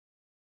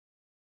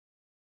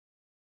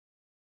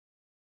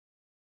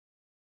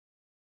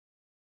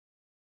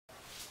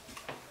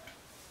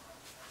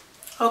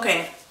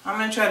Okay, I'm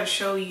going to try to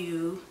show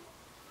you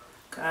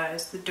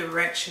guys the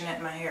direction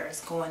that my hair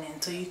is going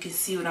in so you can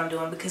see what I'm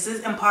doing, because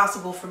it's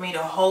impossible for me to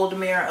hold the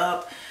mirror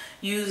up,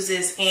 use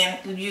this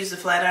and use the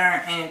flat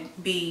iron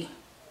and be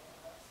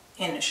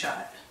in the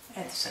shot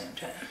at the same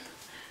time.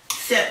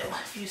 So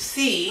if you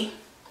see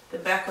the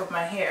back of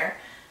my hair,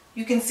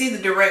 you can see the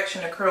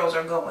direction the curls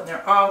are going.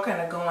 They're all kind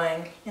of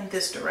going in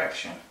this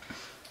direction.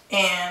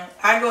 And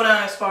I go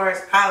down as far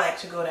as I like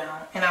to go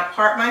down. And I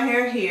part my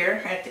hair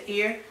here at the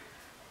ear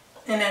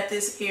and at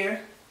this ear,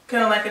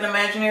 kind of like an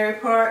imaginary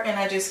part, and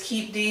I just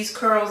keep these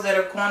curls that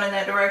are going in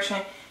that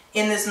direction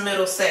in this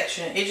middle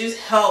section. It just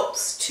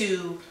helps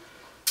to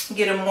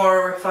get a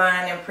more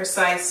refined and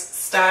precise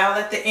style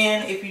at the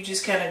end if you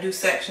just kind of do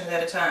sections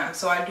at a time.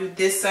 So I do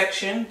this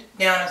section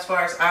down as far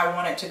as I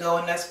want it to go,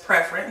 and that's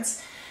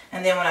preference.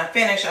 And then when I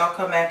finish, I'll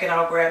come back and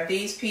I'll grab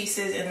these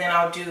pieces, and then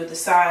I'll do the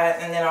side,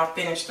 and then I'll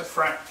finish the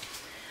front.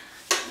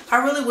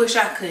 I really wish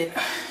I could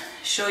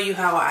show you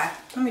how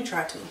let me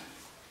try to.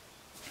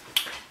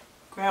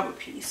 Grab a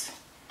piece,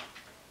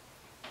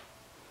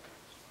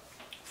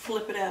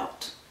 flip it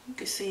out. You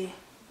can see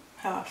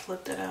how I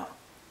flipped it out,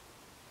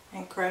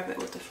 and grab it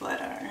with the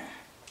flat iron.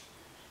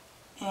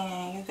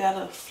 And you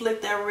gotta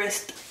flip that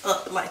wrist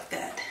up like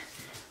that.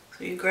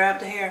 So you grab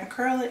the hair and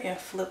curl it and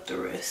flip the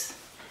wrist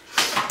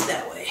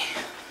that way.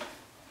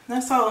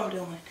 That's all I'm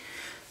doing.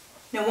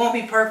 It won't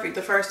be perfect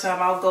the first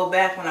time. I'll go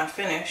back when I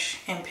finish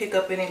and pick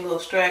up any little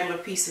straggler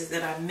pieces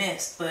that I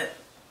missed, but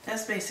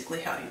that's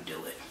basically how you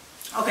do it.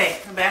 Okay,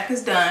 the back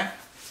is done,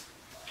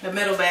 the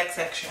middle back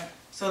section.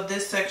 So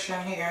this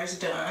section here is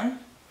done.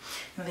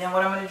 And then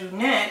what I'm going to do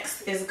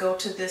next is go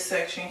to this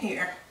section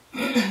here,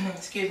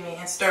 excuse me,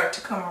 and start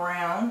to come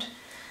around.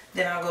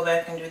 Then I'll go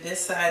back and do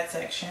this side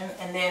section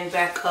and then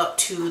back up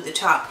to the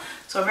top.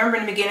 So remember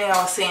in the beginning I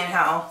was saying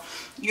how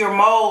your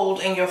mold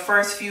and your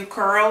first few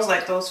curls,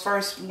 like those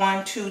first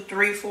 1, 2,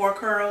 3, 4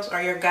 curls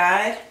are your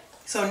guide.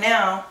 So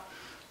now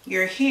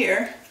you're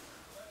here,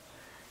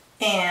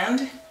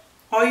 and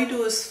all you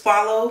do is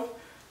follow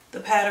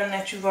the pattern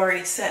that you've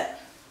already set.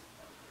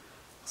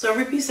 So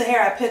every piece of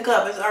hair I pick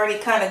up is already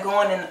kind of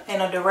going in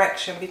a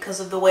direction because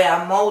of the way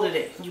I molded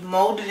it. You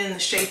molded it in the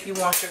shape you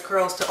want your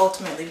curls to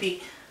ultimately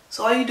be.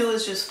 So all you do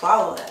is just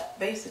follow that,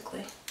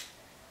 basically.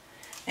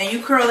 And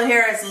you curl the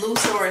hair as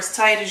loose or as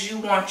tight as you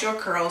want your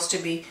curls to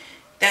be.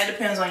 That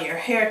depends on your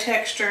hair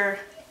texture,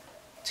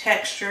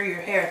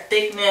 your hair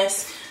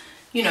thickness,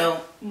 you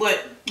know,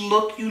 what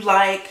look you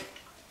like.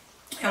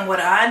 And what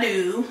I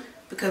do,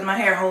 because my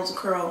hair holds a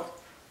curl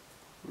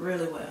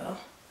really well,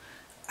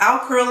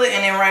 I'll curl it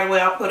and then right away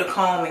I'll put a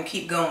comb and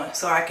keep going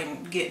so I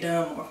can get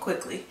done more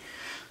quickly.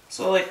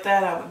 So like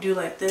that I would do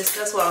like this.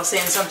 That's why I was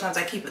saying sometimes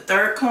I keep a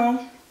third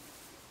comb.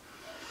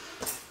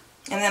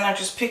 And then I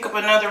just pick up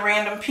another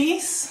random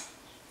piece.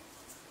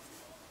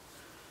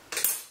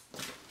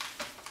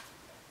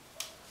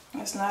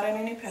 It's not in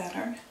any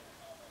pattern.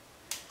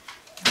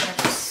 And I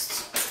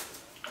just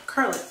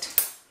curl it.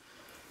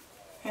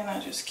 And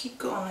I just keep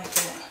going like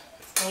that.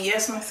 And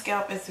yes, my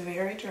scalp is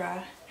very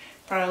dry.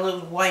 Probably a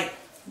little white,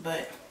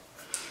 but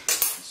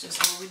it's just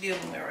what we're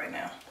dealing with right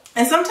now.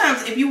 And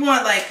sometimes if you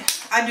want, like,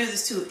 I do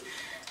this too.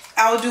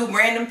 I'll do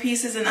random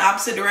pieces in the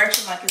opposite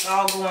direction, like it's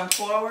all going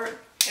forward.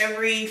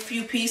 Every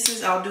few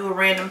pieces, I'll do a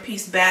random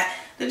piece back.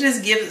 That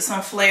just gives it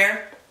some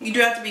flair. You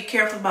do have to be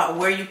careful about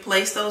where you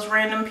place those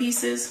random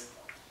pieces,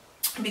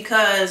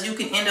 because you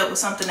can end up with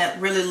something that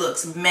really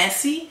looks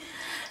messy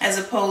as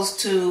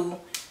opposed to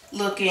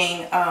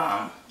looking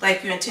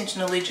like you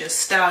intentionally just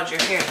styled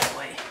your hair that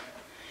way.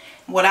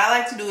 What I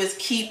like to do is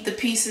keep the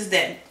pieces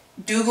that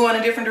do go in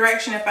a different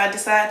direction if I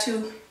decide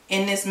to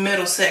in this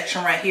middle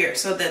section right here,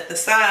 so that the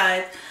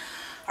sides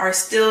are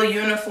still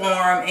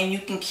uniform and you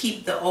can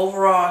keep the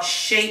overall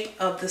shape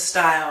of the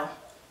style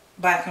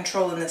by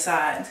controlling the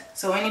sides.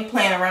 So any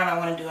playing around I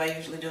want to do, I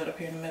usually do it up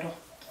here in the middle.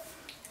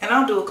 And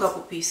I'll do a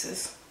couple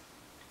pieces.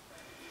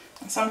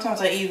 And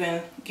sometimes I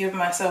even give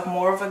myself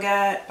more of a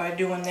guide by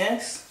doing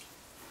this,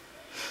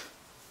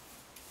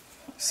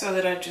 so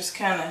that I just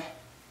kind of,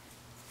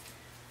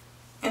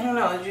 I don't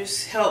know, it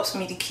just helps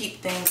me to keep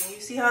things. And you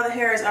see how the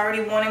hair is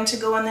already wanting to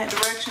go in that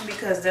direction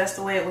because that's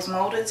the way it was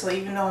molded. So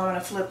even though I'm going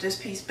to flip this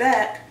piece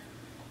back,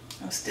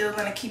 I'm still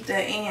going to keep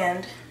that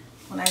end.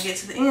 When I get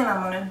to the end,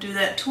 I'm going to do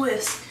that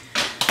twist.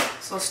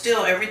 So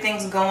still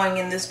everything's going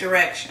in this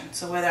direction.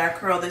 So whether I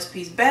curl this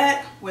piece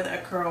back, whether I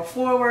curl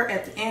forward,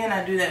 at the end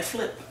I do that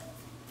flip.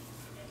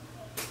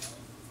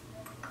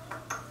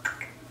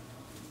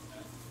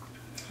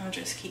 I'll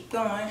just keep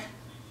going.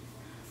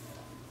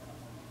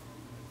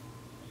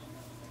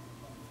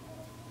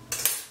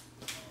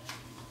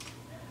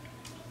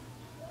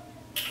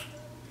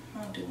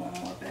 I'll do one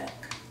more back.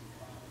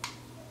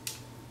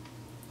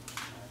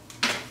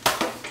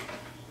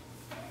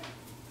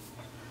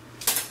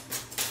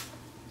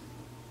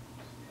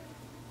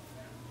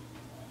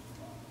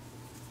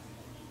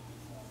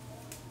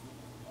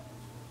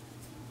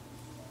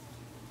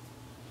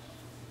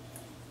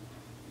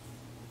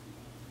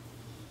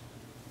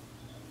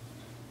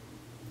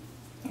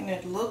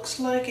 it looks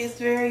like it's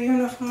very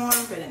uniform,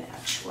 but in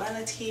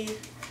actuality,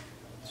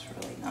 it's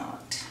really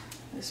not.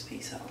 This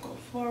piece I'll go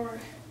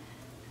forward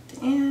at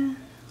the end.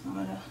 I'm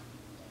gonna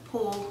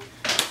pull,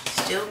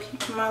 still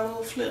keeping my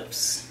little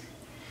flips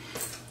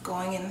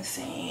going in the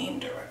same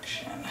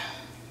direction.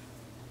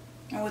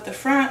 And with the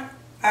front,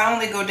 I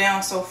only go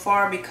down so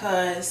far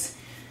because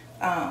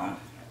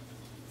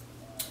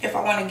if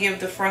I want to give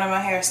the front of my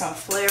hair some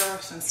flair or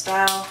some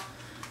style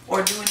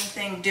or do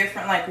anything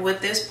different, like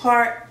with this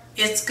part,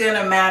 it's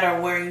gonna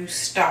matter where you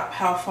stop,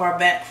 how far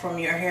back from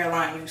your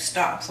hairline you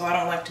stop. So I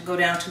don't like to go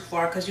down too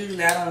far because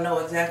usually I don't know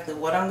exactly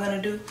what I'm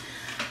gonna do.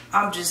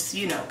 I'm just,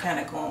 you know, kind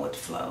of going with the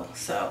flow.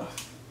 So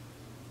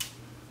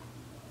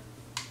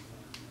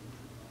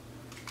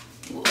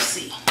we'll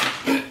see.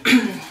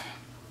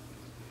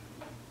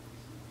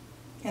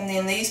 And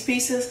then these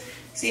pieces,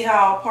 see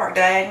how I'll part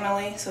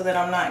diagonally so that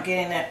I'm not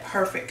getting that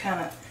perfect kind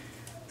of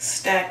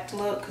stacked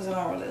look, because I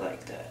don't really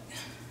like that.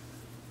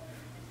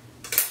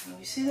 And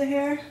you see the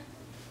hair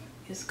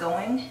is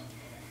going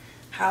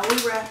how we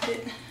wrapped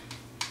it.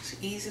 It's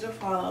easy to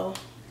follow.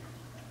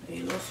 A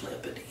little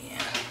flip at the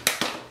end.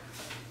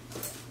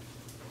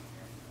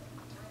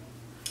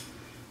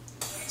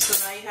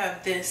 So now you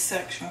have this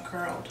section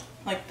curled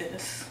like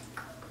this.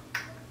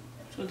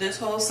 So this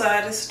whole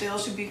side is still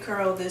should be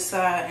curled this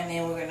side, and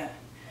then we're gonna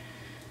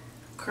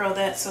curl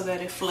that so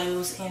that it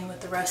flows in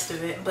with the rest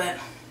of it. But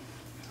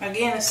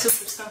again, it's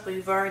super simple.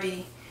 You've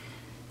already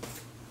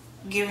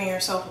given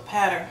yourself a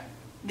pattern.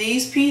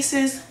 These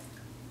pieces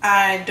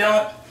I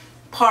don't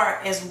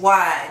part as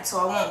wide, so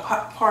I won't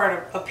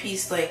part a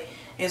piece like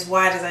as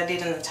wide as I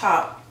did in the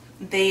top.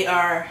 They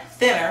are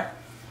thinner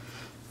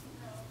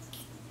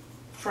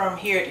from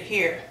here to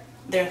here.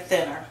 They're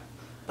thinner,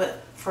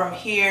 but from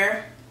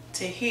here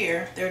to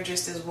here, they're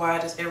just as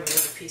wide as every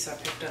other piece I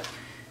picked up.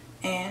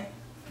 And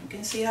you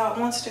can see how it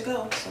wants to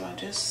go, so I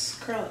just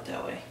curl it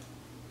that way.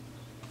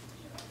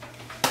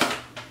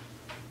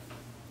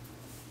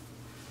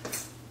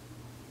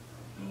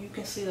 And you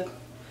can see the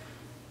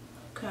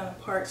kind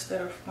of parts that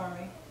are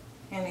forming.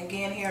 And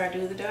again, here I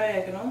do the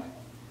diagonal.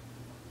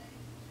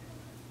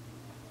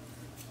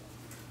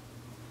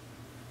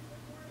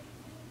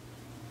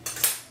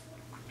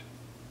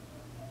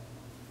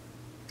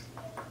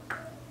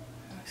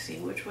 See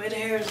which way the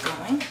hair is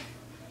going.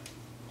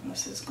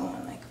 This is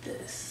going like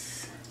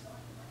this.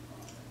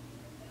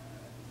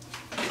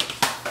 Put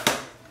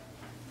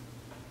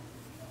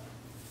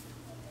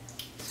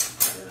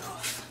it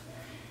off.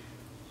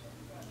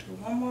 Do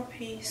one more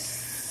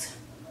piece.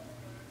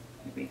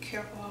 Be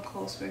careful how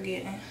close we're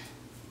getting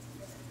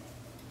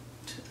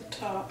to the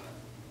top.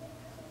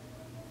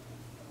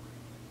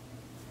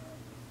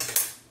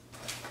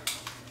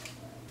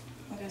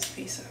 This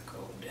piece I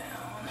go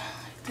down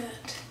like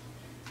that.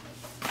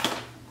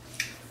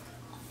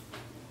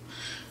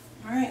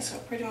 Alright, so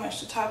pretty much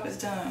the top is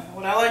done.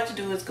 What I like to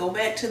do is go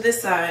back to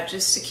this side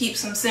just to keep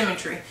some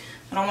symmetry.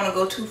 I don't want to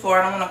go too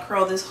far. I don't want to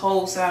curl this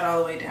whole side all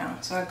the way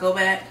down. So I go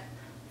back,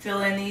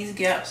 fill in these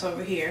gaps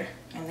over here,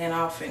 and then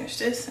I'll finish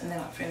this, and then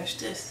I'll finish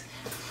this.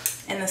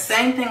 And the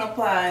same thing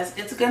applies.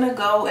 It's going to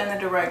go in the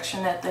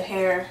direction that the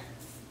hair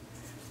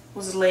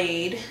was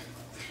laid.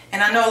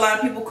 And I know a lot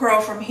of people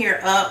curl from here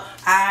up.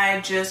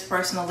 I just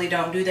personally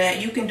don't do that.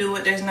 You can do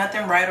it. There's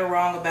nothing right or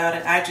wrong about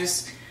it. I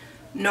just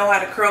know how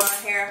to curl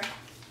my hair.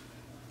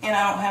 And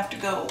I don't have to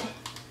go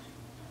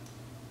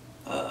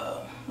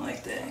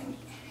like that.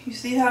 You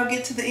see how I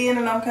get to the end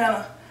and I'm kind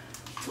of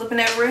flipping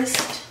that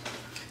wrist?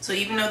 So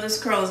even though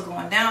this curl is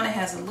going down, it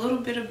has a little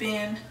bit of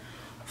bend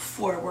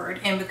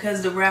forward. And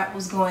because the wrap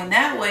was going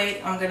that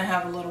way, I'm going to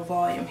have a little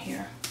volume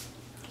here,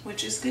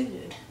 which is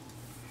good.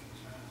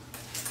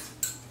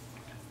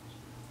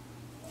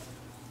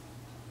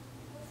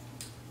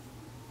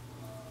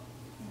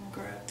 I'll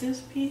grab this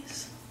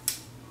piece.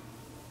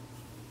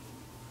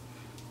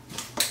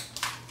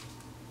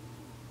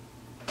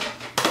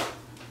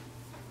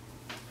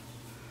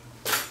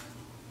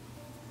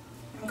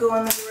 Go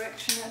in the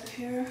direction that the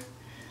hair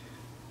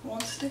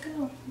wants to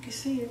go. You can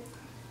see it.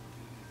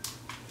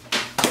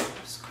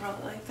 Just curl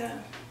it like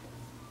that.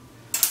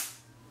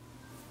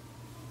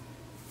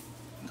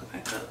 Go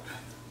back up.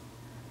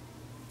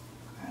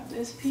 Grab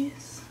this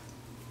piece.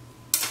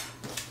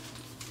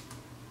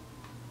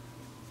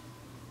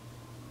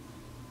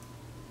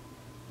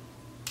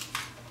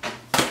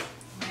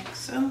 Like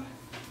so.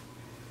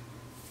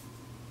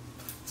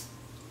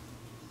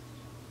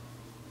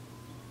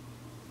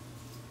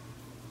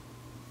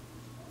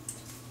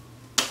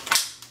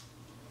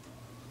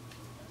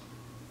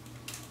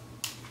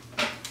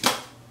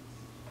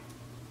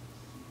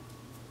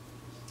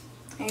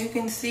 And you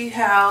can see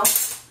how,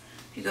 if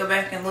you go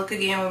back and look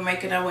again, we're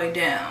making our way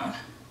down.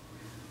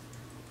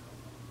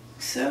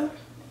 So,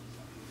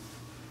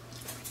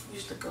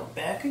 usually go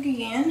back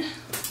again.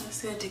 Like I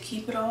said, to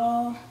keep it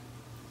all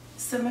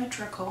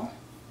symmetrical.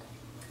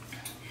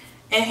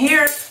 And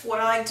here,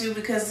 what I like to do,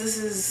 because this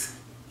is,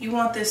 you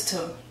want this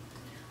to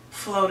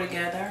flow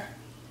together,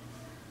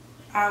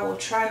 I will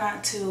try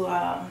not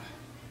to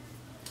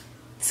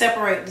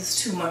separate this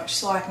too much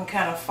so I can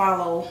kind of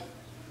follow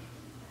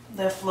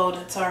that flow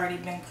that's already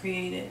been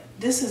created.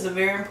 This is a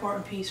very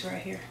important piece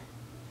right here.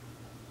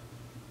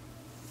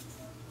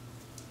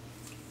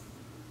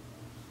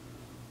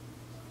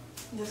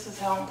 This is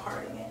how I'm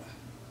parting it.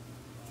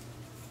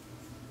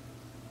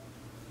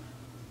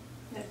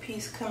 That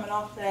piece coming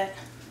off that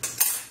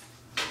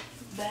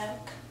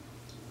back.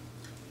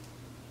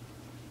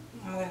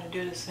 I'm going to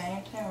do the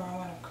same thing where I'm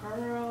going to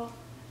curl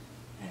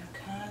and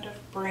kind of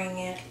bring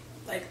it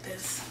like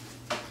this.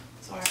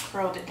 So I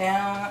curled it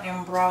down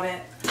and brought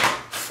it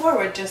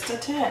forward just a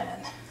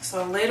tad.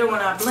 So later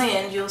when I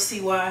blend, you'll see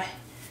why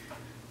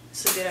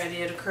it's a good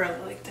idea to curl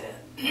it like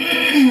that.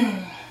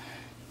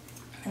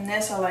 And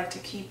this, I like to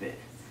keep it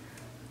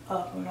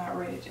up. I'm not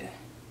ready to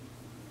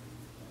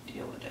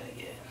deal with that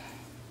yet.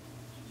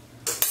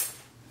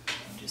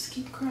 And just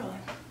keep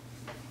curling.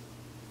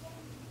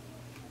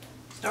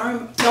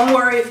 Don't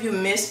worry if you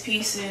miss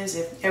pieces,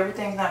 if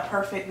everything's not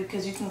perfect,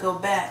 because you can go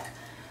back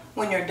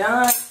when you're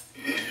done,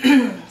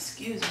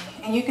 excuse me,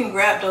 and you can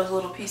grab those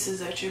little pieces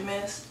that you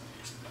missed.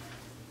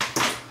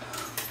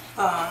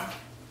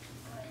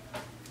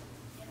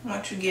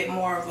 Once you get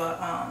more of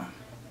a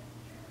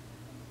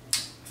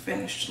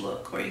finished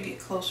look, or you get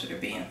closer to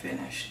being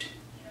finished.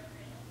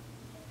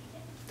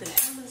 The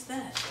hell is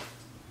that?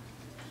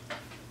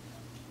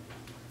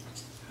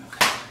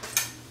 Okay.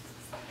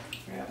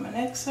 Grab my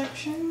next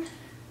section.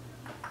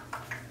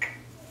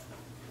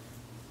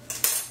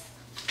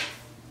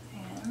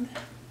 And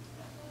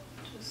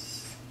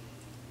just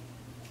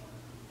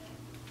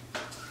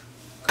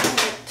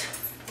cut it.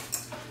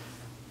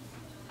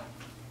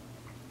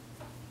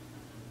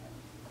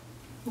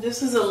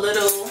 This is a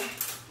little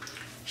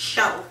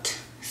short,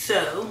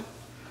 so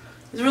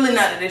it's really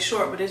not that it's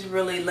short, but it's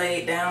really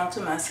laid down to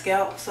my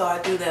scalp. So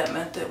I do that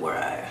method where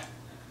I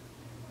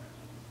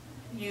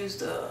use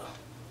the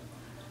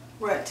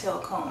rat tail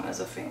comb as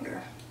a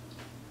finger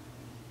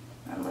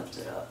and lift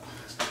it up.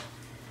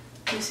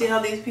 You see how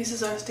these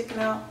pieces are sticking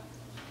out?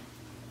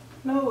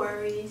 No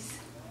worries.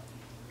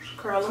 Just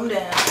curl them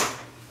down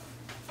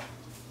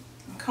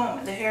and comb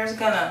it. The hair's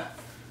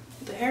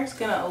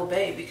gonna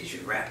obey because you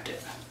wrapped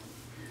it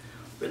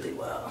really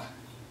well.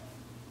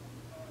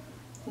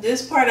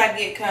 This part I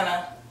get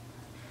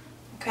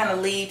kind of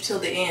leave till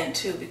the end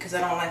too, because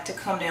I don't like to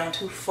come down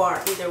too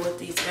far either with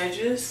these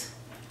edges,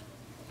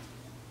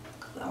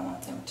 because I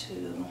want them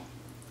to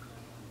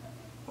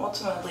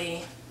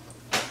ultimately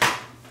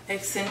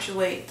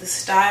accentuate the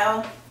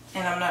style,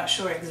 and I'm not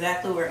sure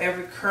exactly where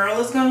every curl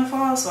is going to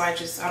fall, so I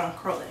don't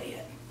curl that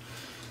yet.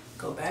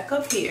 Go back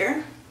up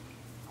here.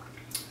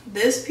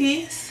 This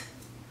piece,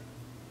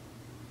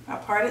 I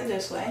part it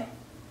this way,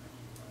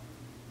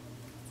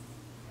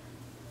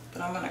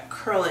 but I'm going to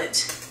curl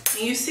it.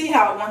 And you see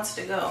how it wants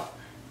to go.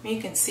 I mean,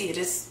 you can see it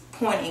is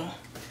pointing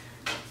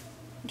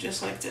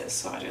just like this,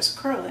 so I just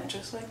curl it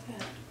just like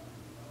that.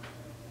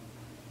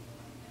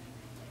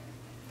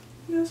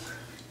 Yes.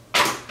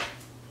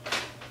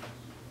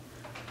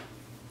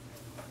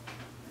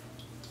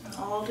 And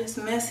all this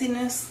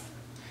messiness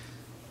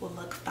will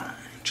look fine,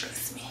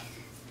 trust me.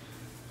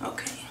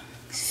 Okay,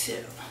 so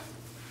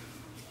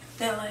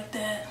that like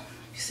that.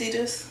 You see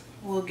this?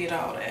 We'll get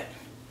all that.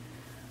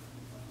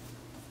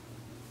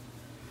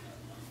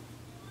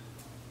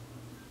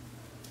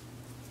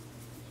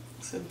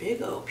 It's a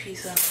big old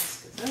piece on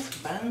this, because that's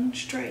bone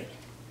straight.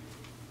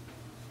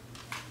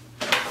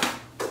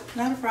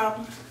 Not a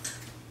problem.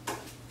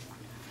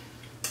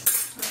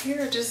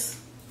 Here, just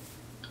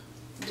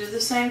do the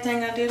same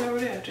thing I did over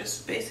there.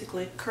 Just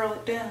basically curl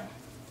it down.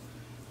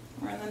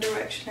 Or in the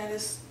direction that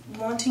it's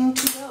wanting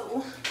to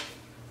go.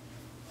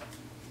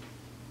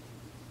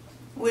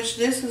 Which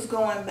this is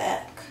going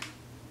back.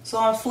 So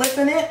I'm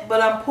flipping it,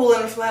 but I'm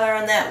pulling the flat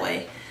iron that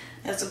way,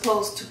 as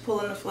opposed to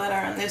pulling the flat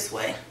iron this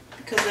way,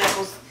 because that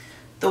was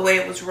the way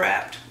it was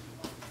wrapped.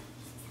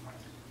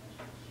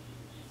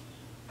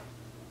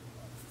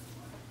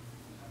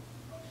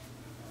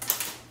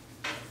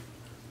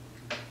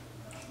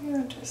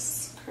 Yeah,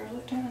 just curl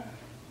it down.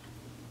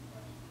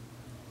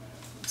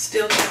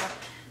 Still kind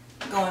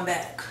of going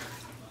back.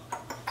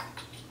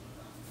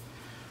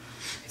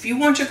 If you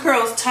want your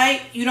curls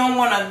tight, you don't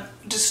want to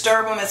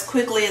disturb them as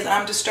quickly as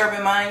I'm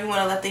disturbing mine. You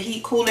want to let the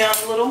heat cool down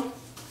a little,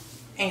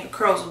 and your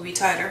curls will be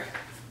tighter.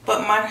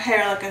 But my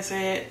hair, like I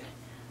said,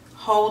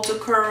 holds a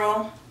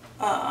curl,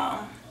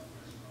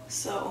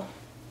 so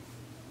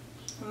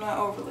I'm not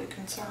overly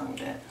concerned with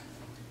that.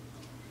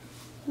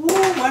 Woo,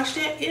 watch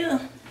that, yeah.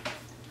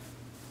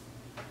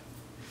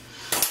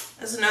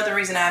 That's another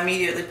reason I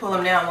immediately pull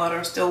them down while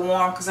they're still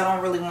warm, because I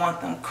don't really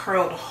want them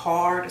curled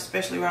hard,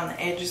 especially around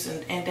the edges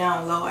and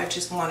down low. I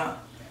just want to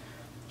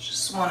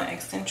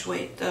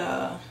accentuate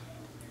the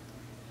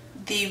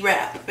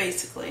wrap,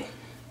 basically.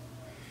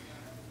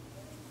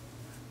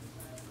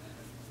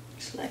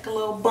 It's like a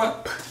little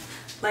bump,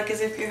 like as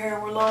if your hair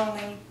were long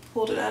and you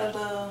pulled it out of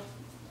the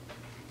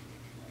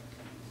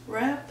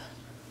wrap.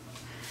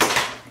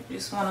 You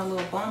just want a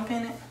little bump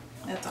in it.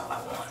 That's all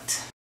I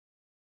want.